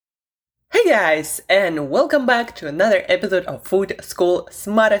guys, and welcome back to another episode of Food School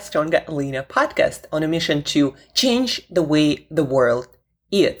Smarter, Stronger, Leaner podcast on a mission to change the way the world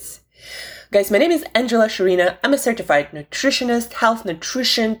eats. Guys, my name is Angela Sharina. I'm a certified nutritionist, health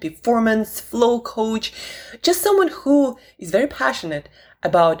nutrition, performance, flow coach, just someone who is very passionate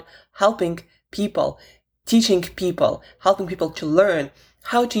about helping people, teaching people, helping people to learn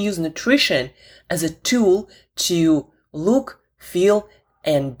how to use nutrition as a tool to look, feel,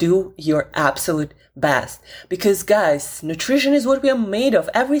 and do your absolute best. Because guys, nutrition is what we are made of.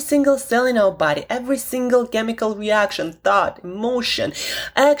 Every single cell in our body, every single chemical reaction, thought, emotion,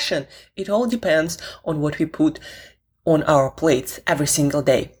 action, it all depends on what we put on our plates every single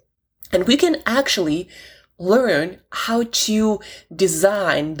day. And we can actually learn how to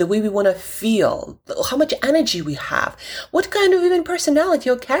design the way we want to feel, how much energy we have, what kind of even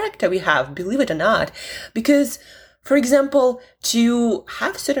personality or character we have, believe it or not. Because for example, to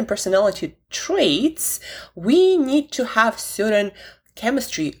have certain personality traits, we need to have certain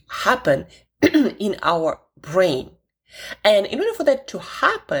chemistry happen in our brain. And in order for that to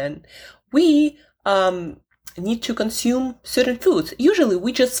happen, we need to consume certain foods. Usually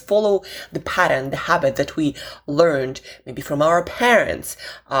we just follow the pattern, the habit that we learned maybe from our parents,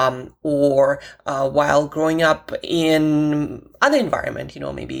 or while growing up in other environment,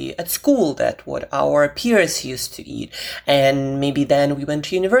 maybe at school, that what our peers used to eat. And maybe then we went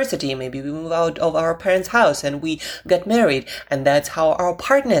to university, maybe we moved out of our parents' house and we got married, and that's how our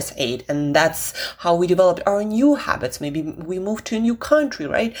partners ate, and that's how we developed our new habits. Maybe we moved to a new country,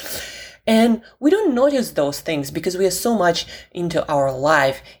 right? And we don't notice those things because we are so much into our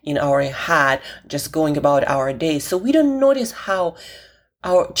life, in our head, just going about our day. So we don't notice how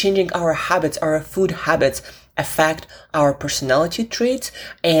changing our habits, our food habits affect our personality traits.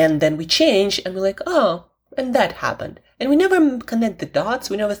 And then we change and we're like, oh, and that happened. And we never connect the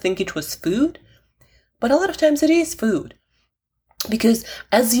dots. We never think it was food. But a lot of times it is food. Because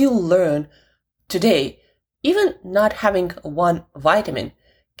as you learn today, even not having one vitamin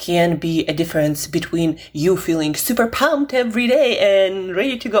can be a difference between you feeling super pumped every day and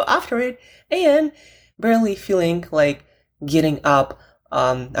ready to go after it, and barely feeling like getting up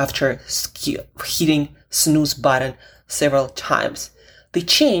after hitting snooze button several times. The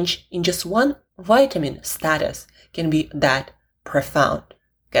change in just one vitamin status can be that profound,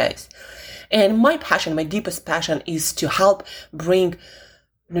 guys. And my passion, my deepest passion, is to help bring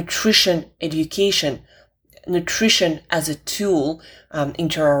nutrition education, nutrition as a tool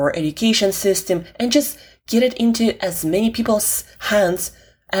into our education system, and just get it into as many people's hands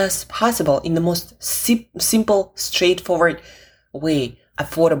as possible in the most simple, straightforward way,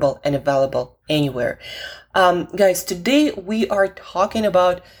 affordable and available anywhere. Guys, today we are talking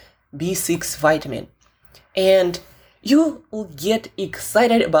about B6 vitamin, and you will get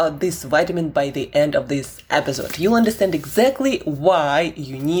excited about this vitamin by the end of this episode. You'll understand exactly why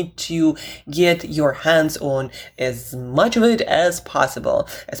you need to get your hands on as much of it as possible,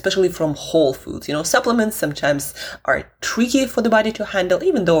 especially from whole foods. Supplements sometimes are tricky for the body to handle,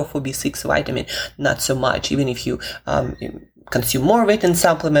 even though for B6 vitamin, not so much. Even if you consume more of it in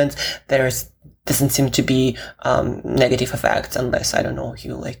supplements, doesn't seem to be negative effects, unless, I don't know,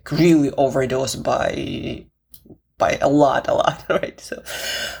 you really overdose by a lot, right? So,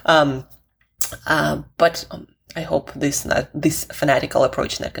 but I hope this fanatical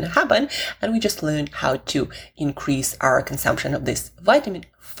approach is not going to happen, and we just learn how to increase our consumption of this vitamin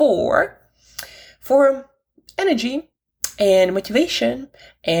for energy and motivation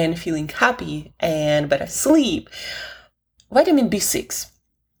and feeling happy and better sleep. Vitamin B6.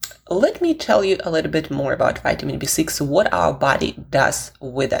 Let me tell you a little bit more about vitamin B6, what our body does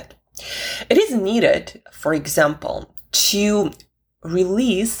with it. It is needed, for example, to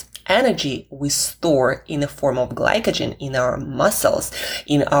release energy we store in the form of glycogen in our muscles,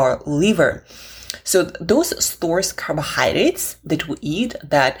 in our liver. So those stores carbohydrates that we eat,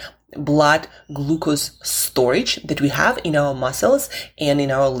 that blood glucose storage that we have in our muscles and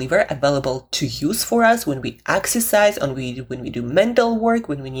in our liver available to use for us when we exercise, when we do mental work,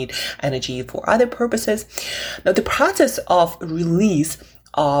 when we need energy for other purposes. Now, the process of release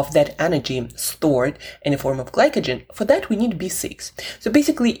of that energy stored in the form of glycogen, for that we need B6. So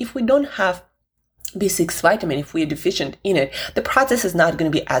basically, if we don't have B6 vitamin, if we are deficient in it, the process is not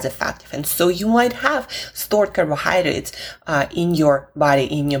going to be as effective. And so you might have stored carbohydrates in your body,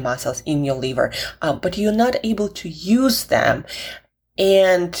 in your muscles, in your liver, but you're not able to use them.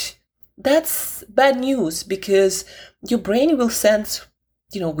 And that's bad news, because your brain will sense,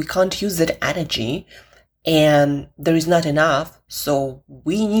 we can't use that energy and there is not enough, so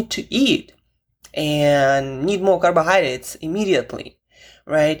we need to eat and need more carbohydrates immediately.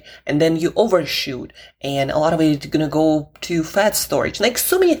 right? And then you overshoot, and a lot of it is going to go to fat storage. Like,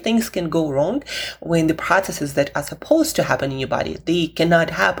 so many things can go wrong when the processes that are supposed to happen in your body, they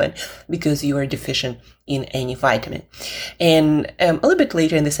cannot happen because you are deficient in any vitamin. And a little bit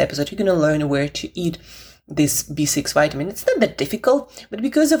later in this episode, you're going to learn where to eat this B6 vitamin. It's not that difficult, but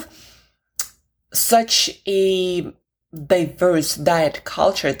because of such a diverse diet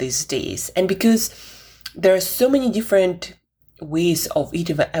culture these days, and because there are so many different ways of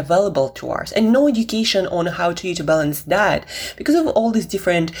eating available to us, and no education on how to eat a balanced diet, because of all these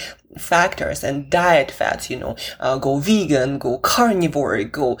different factors and diet fads, go vegan, go carnivore,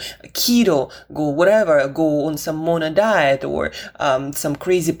 go keto, go whatever, go on some mono diet or some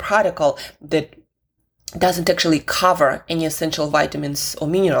crazy protocol that doesn't actually cover any essential vitamins or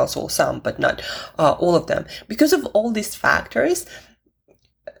minerals, or some, but not all of them. Because of all these factors,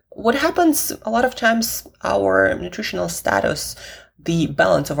 what happens a lot of times, our nutritional status, the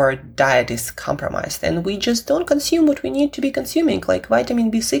balance of our diet is compromised, and we just don't consume what we need to be consuming, like vitamin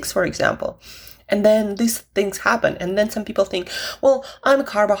B6, for example. And then these things happen. And then some people think, well, I'm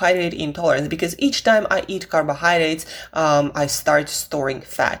carbohydrate intolerant because each time I eat carbohydrates, I start storing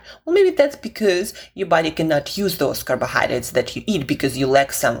fat. Well, maybe that's because your body cannot use those carbohydrates that you eat because you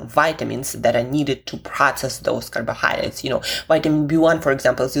lack some vitamins that are needed to process those carbohydrates. Vitamin B1, for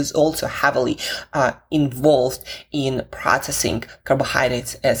example, is also heavily involved in processing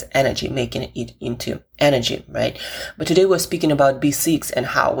carbohydrates as energy, making it into energy, right? But today we're speaking about B6 and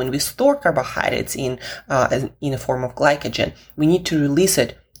how when we store carbohydrates in a form of glycogen, we need to release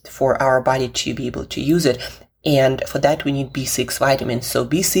it for our body to be able to use it. And for that, we need B6 vitamins. So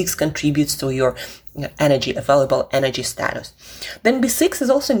B6 contributes to your available energy status. Then B6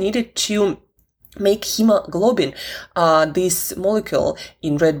 is also needed to make hemoglobin, this molecule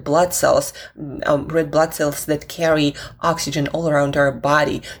in red blood cells that carry oxygen all around our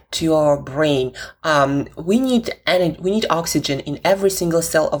body to our brain. We need oxygen in every single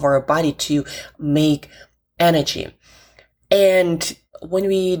cell of our body to make energy. And when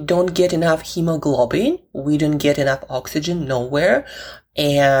we don't get enough hemoglobin, we don't get enough oxygen nowhere,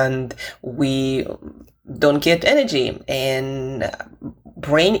 and we don't get energy. And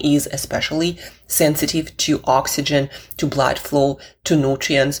brain is especially sensitive to oxygen, to blood flow, to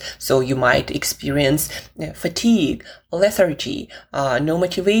nutrients. So you might experience fatigue, lethargy, no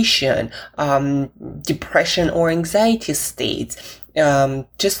motivation, depression or anxiety states,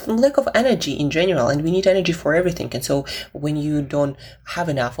 just lack of energy in general. And we need energy for everything. And so when you don't have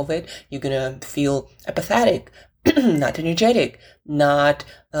enough of it, you're going to feel apathetic, not energetic, not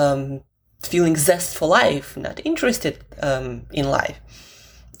feeling zest for life, not interested in life.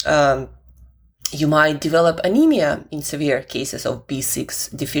 You might develop anemia in severe cases of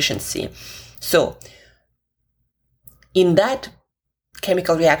B6 deficiency. So in that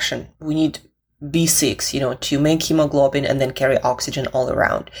chemical reaction, we need B6, to make hemoglobin and then carry oxygen all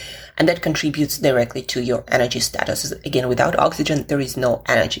around. And that contributes directly to your energy status. Again, without oxygen, there is no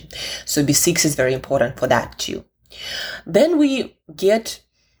energy. So B6 is very important for that too. Then we get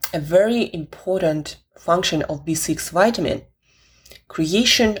a very important function of B6 vitamin,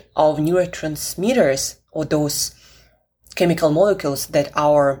 creation of neurotransmitters, or those chemical molecules that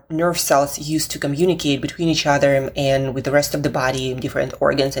our nerve cells use to communicate between each other and with the rest of the body, different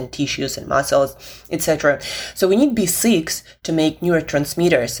organs and tissues and muscles, etc. So we need B6 to make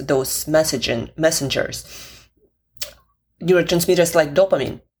neurotransmitters, those messengers. Neurotransmitters like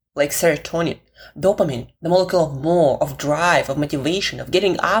dopamine, like serotonin. Dopamine, the molecule of more, of drive, of motivation, of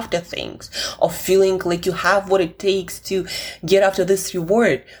getting after things, of feeling like you have what it takes to get after this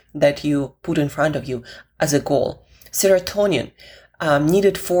reward that you put in front of you as a goal. Serotonin,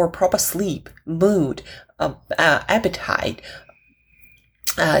 needed for proper sleep, mood, appetite.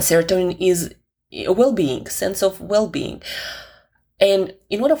 Serotonin is well-being, sense of well-being. And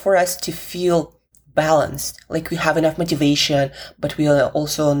in order for us to feel balanced, like we have enough motivation, but we are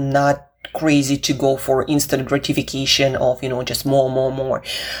also not crazy to go for instant gratification of, just more.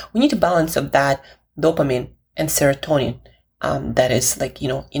 We need a balance of that dopamine and serotonin. That is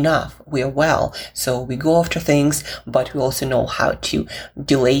enough. We are well. So we go after things, but we also know how to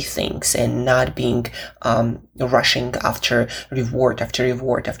delay things and not being, rushing after reward,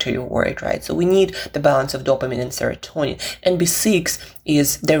 right? So we need the balance of dopamine and serotonin. And B6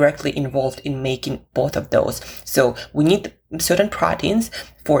 is directly involved in making both of those. So we need certain proteins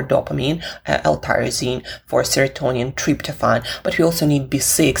for dopamine, L-tyrosine, for serotonin, tryptophan, but we also need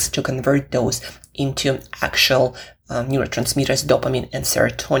B6 to convert those into actual neurotransmitters, dopamine and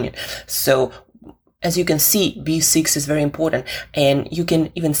serotonin. So As you can see, B6 is very important, and you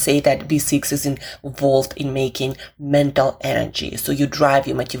can even say that B6 is involved in making mental energy. So you drive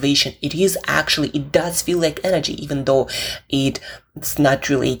your motivation. It does feel like energy, even though it's not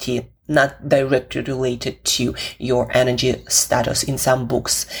directly related to your energy status. In some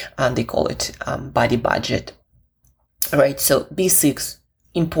books, they call it body budget. Right? So B6,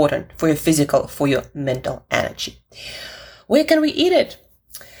 important for your physical, for your mental energy. Where can we eat it?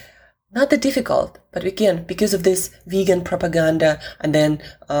 Not that difficult, but again, because of this vegan propaganda and then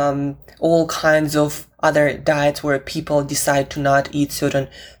all kinds of other diets where people decide to not eat certain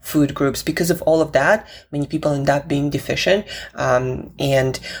food groups, because of all of that, many people end up being deficient,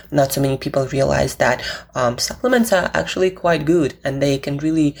 and not so many people realize that supplements are actually quite good, and they can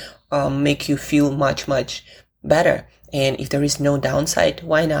really make you feel much, much better. And if there is no downside,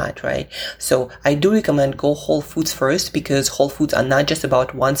 why not, right? So I do recommend go whole foods first, because whole foods are not just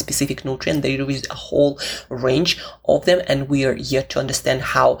about one specific nutrient. There is a whole range of them, and we are yet to understand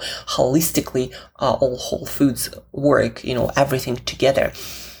how holistically all whole foods work, everything together.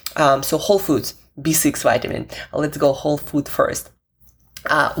 So whole foods, B6 vitamin. Let's go whole food first.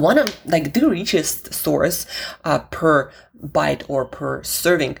 One of the richest source per bite or per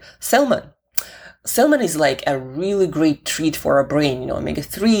serving, salmon. Salmon is like a really great treat for our brain,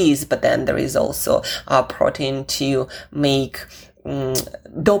 omega-3s, but then there is also protein to make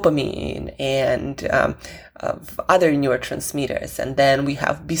dopamine and other neurotransmitters. And then we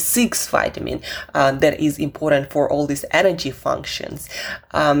have B6 vitamin that is important for all these energy functions.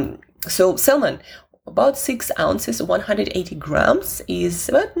 So salmon, about 6 ounces, 180 grams is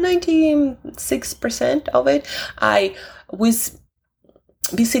about 96% of it. With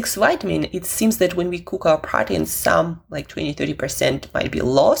B6 vitamin, it seems that when we cook our proteins, some like 20-30% might be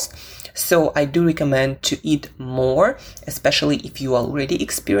lost. So I do recommend to eat more, especially if you are already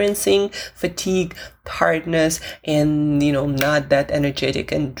experiencing fatigue, tiredness, and not that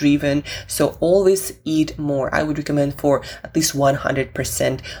energetic and driven. So always eat more. I would recommend for at least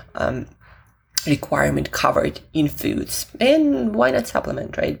 100% requirement covered in foods. And why not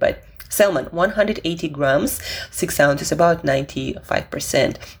supplement, right? But salmon, 180 grams, 6 ounces, about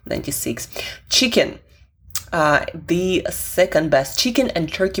 95%, 96. Chicken, the second best, chicken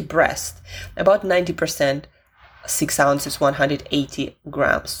and turkey breast, about 90%, 6 ounces, 180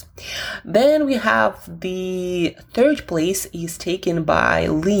 grams. Then we have the third place is taken by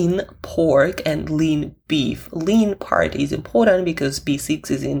lean pork and lean beef. Lean part is important because B6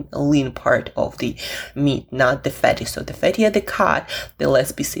 is in a lean part of the meat, not the fatty. So the fattier the cut, the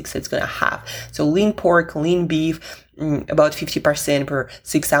less B6 it's going to have. So lean pork, lean beef, about 50% per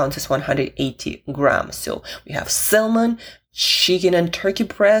 6 ounces, 180 grams. So we have salmon, chicken and turkey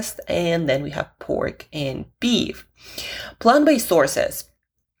breast, and then we have pork and beef. Plant-based sources.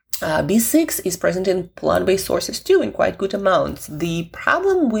 B6 is present in plant-based sources too in quite good amounts. The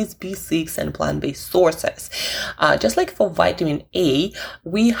problem with B6 and plant-based sources, just like for vitamin A,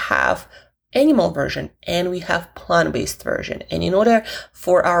 we have animal version and we have plant-based version. And in order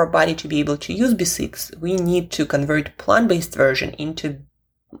for our body to be able to use B6, we need to convert plant-based version into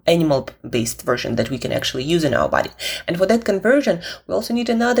animal-based version that we can actually use in our body. And for that conversion, we also need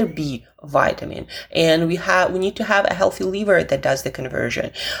another B vitamin, and we need to have a healthy liver that does the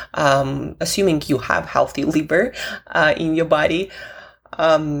conversion. Assuming you have healthy liver in your body.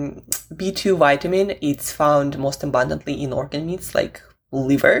 B2 vitamin, it's found most abundantly in organ meats like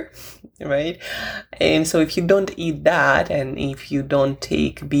liver, right? And so if you don't eat that, and if you don't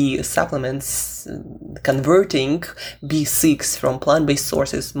take B supplements, converting B6 from plant-based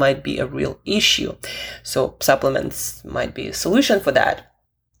sources might be a real issue. So supplements might be a solution for that.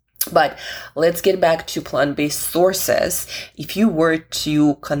 But let's get back to plant-based sources. If you were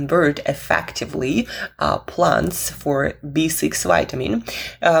to convert effectively plants for B6 vitamin,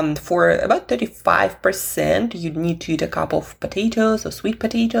 for about 35%, you'd need to eat a cup of potatoes or sweet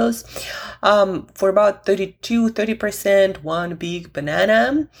potatoes. For about 30%, one big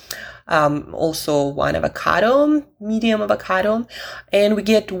banana. Also one avocado, medium avocado, and we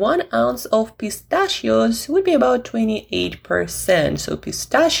get 1 ounce of pistachios, would be about 28%. So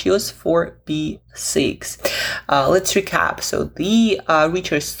pistachios for B6. Let's recap. So the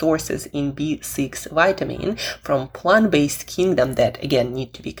richer sources in B6 vitamin from plant-based kingdom that again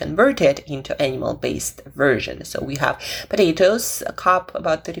need to be converted into animal-based version. So we have potatoes, a cup,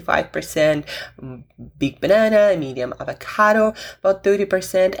 about 35%, big banana, medium avocado, about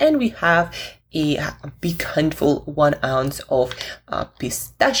 30%, and we have a big handful, 1 ounce of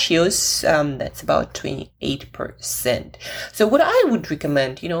pistachios, that's about 28%. So what I would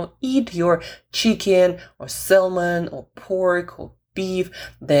recommend, eat your chicken or salmon or pork or beef,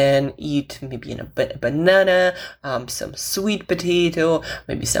 then eat maybe a banana, some sweet potato,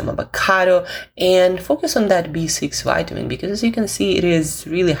 maybe some avocado, and focus on that B6 vitamin, because as you can see, it is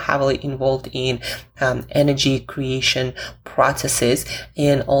really heavily involved in energy creation processes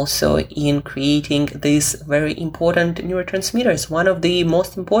and also in creating these very important neurotransmitters. One of the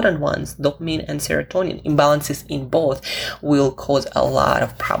most important ones, dopamine and serotonin. Imbalances in both will cause a lot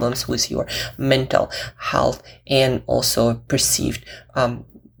of problems with your mental health and also perceived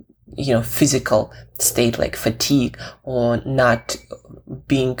physical state, like fatigue or not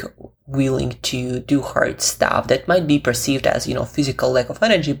being willing to do hard stuff that might be perceived as physical lack of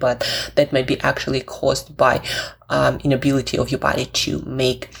energy, but that might be actually caused by inability of your body to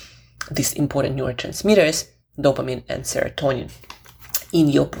make these important neurotransmitters, dopamine and serotonin, in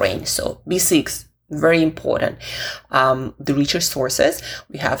your brain. So B6, very important. The richer sources,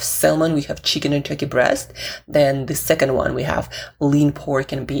 we have salmon, we have chicken and turkey breast. Then the second one, we have lean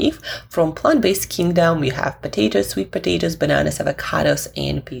pork and beef. From plant-based kingdom, we have potatoes, sweet potatoes, bananas, avocados,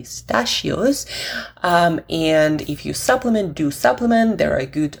 and pistachios. And if you supplement, do supplement. There are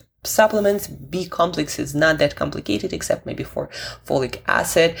good supplements. B complex is not that complicated, except maybe for folic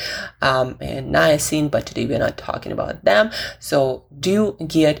acid and niacin, but today we're not talking about them. So do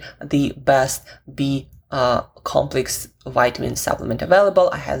get the best B complex vitamin supplement available.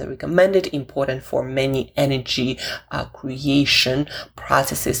 I highly recommend it. Important for many energy creation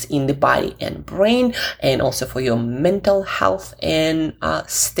processes in the body and brain, and also for your mental health and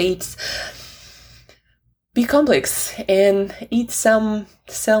states. Be complex and eat some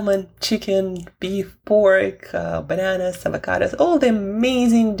salmon, chicken, beef, pork, bananas, avocados, all the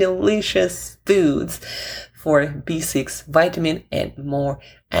amazing, delicious foods for B6 vitamin and more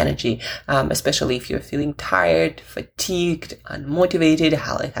energy, especially if you're feeling tired, fatigued, unmotivated,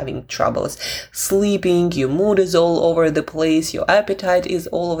 having troubles sleeping, your mood is all over the place, your appetite is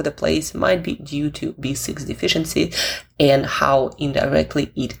all over the place, might be due to B6 deficiency and how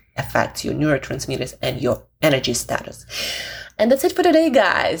indirectly it affects your neurotransmitters and your energy status. And that's it for today,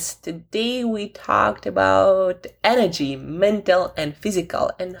 guys. Today we talked about energy, mental and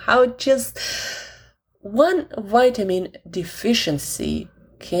physical, and how just one vitamin deficiency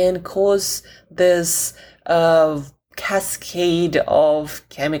can cause this cascade of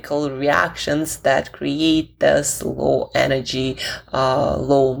chemical reactions that create this low energy,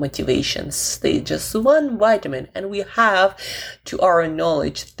 low motivations. They just one vitamin, and we have, to our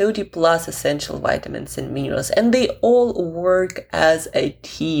knowledge, 30 plus essential vitamins and minerals, and they all work as a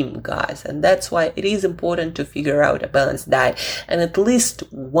team, guys. And that's why it is important to figure out a balanced diet and at least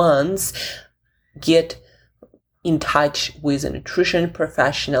once get in touch with a nutrition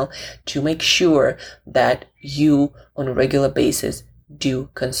professional to make sure that you on a regular basis do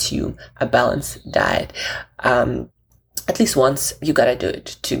consume a balanced diet. At least once, you gotta do it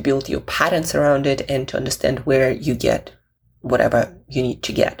to build your patterns around it and to understand where you get whatever you need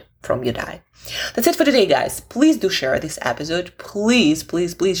to get from your diet. That's it for today, guys. Please do share this episode. Please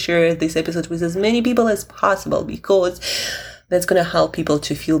share this episode with as many people as possible, because that's going to help people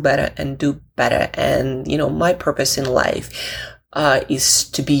to feel better and do better. And, my purpose in life is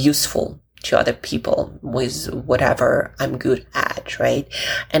to be useful to other people with whatever I'm good at, right?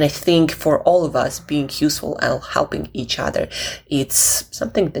 And I think for all of us, being useful and helping each other, it's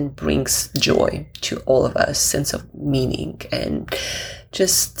something that brings joy to all of us, sense of meaning, and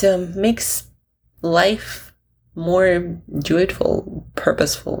just makes life more joyful,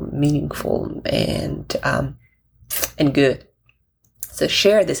 purposeful, meaningful, and good. So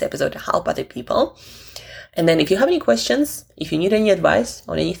share this episode to help other people. And then if you have any questions, if you need any advice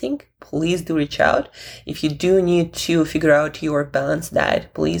on anything, please do reach out. If you do need to figure out your balanced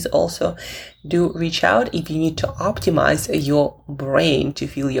diet, please also do reach out. If you need to optimize your brain to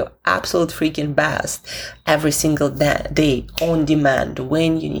feel your absolute freaking best every single day on demand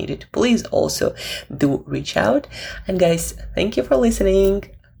when you need it, please also do reach out. And guys, thank you for listening.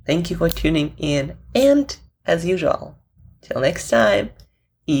 Thank you for tuning in. And as usual, till next time,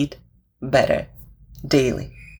 eat better daily.